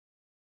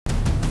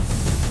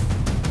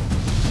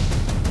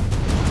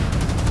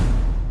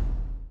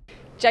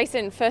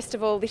Jason, first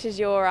of all, this is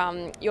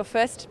your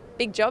first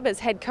big job as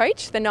head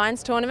coach, the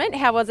Nines tournament.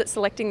 How was it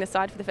selecting the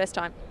side for the first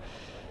time?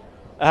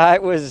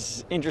 It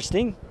was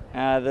interesting.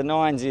 The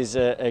Nines is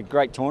a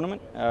great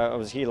tournament. I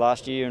was here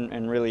last year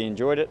and really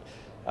enjoyed it.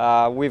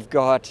 We've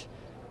got,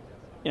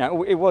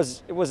 it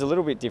was a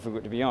little bit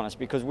difficult, to be honest,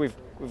 because we've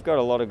got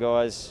a lot of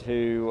guys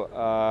who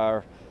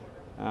are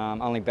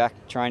only back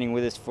training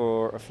with us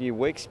for a few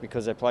weeks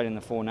because they played in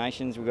the Four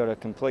Nations. We've got a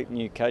complete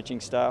new coaching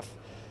staff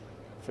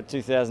for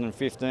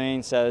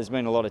 2015, so there's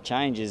been a lot of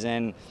changes,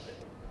 and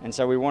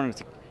so we wanted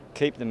to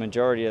keep the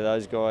majority of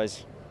those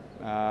guys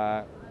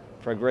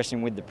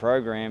progressing with the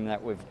program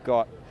that we've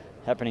got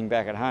happening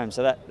back at home.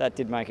 So that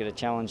did make it a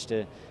challenge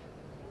to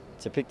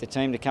pick the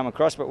team to come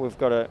across, but we've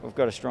got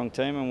a strong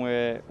team, and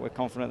we're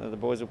confident that the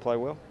boys will play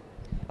well.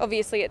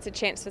 Obviously, it's a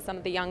chance for some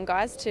of the young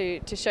guys to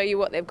show you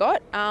what they've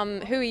got.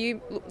 Who are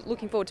you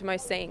looking forward to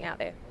most seeing out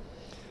there?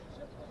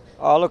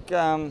 Oh, look,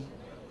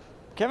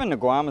 Kevin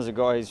Naiqama is a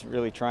guy who's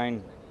really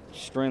trained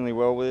extremely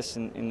well with us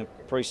in the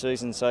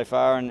pre-season so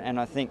far, and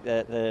I think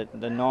that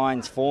the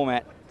Nines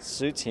format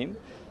suits him.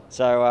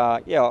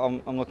 So yeah,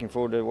 I'm looking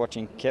forward to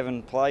watching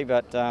Kevin play.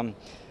 But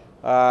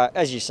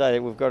as you say,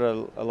 we've got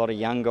a lot of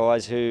young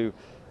guys who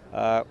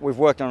we've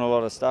worked on a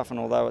lot of stuff, and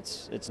although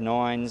it's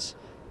Nines,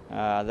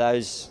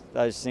 those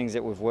things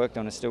that we've worked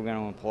on are still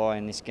going to apply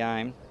in this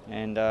game,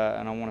 and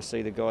I want to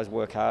see the guys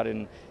work hard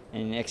in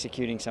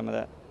executing some of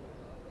that.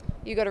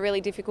 You've got a really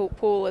difficult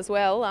pool as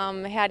well.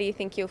 How do you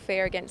think you'll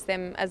fare against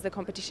them as the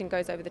competition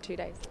goes over the 2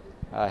 days?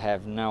 I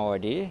have no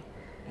idea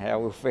how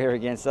we'll fare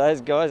against those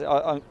guys.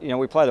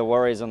 We play the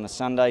Warriors on the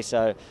Sunday,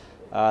 so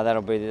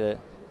that'll be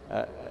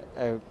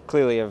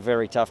clearly a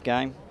very tough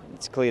game.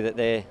 It's clear that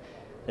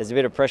there's a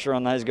bit of pressure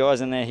on those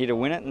guys, and they're here to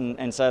win it,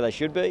 and so they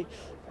should be.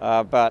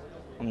 But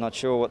I'm not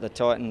sure what the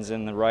Titans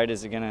and the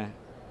Raiders are going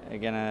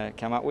to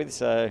come up with.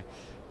 So,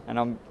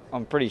 and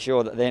I'm pretty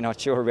sure that they're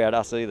not sure about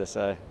us either.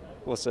 So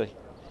we'll see.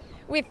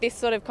 With this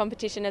sort of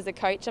competition as a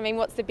coach, I mean,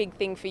 what's the big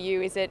thing for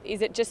you? Is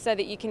it just so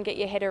that you can get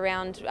your head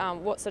around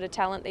what sort of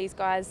talent these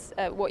guys,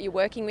 what you're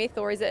working with,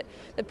 or is it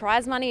the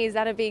prize money? Is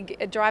that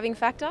a driving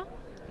factor?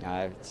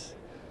 No,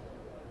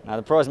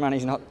 the prize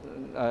money's not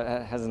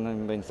hasn't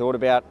even been thought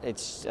about.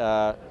 It's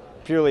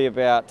purely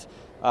about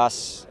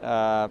us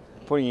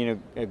putting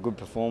in a good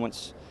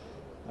performance.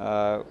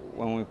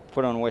 When we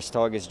put on West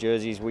Tigers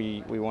jerseys,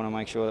 we want to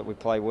make sure that we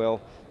play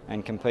well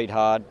and compete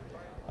hard.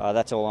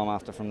 That's all I'm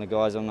after from the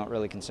guys. I'm not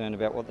really concerned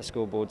about what the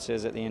scoreboard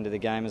says at the end of the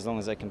game, as long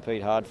as they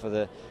compete hard for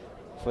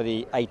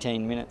the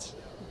 18 minutes.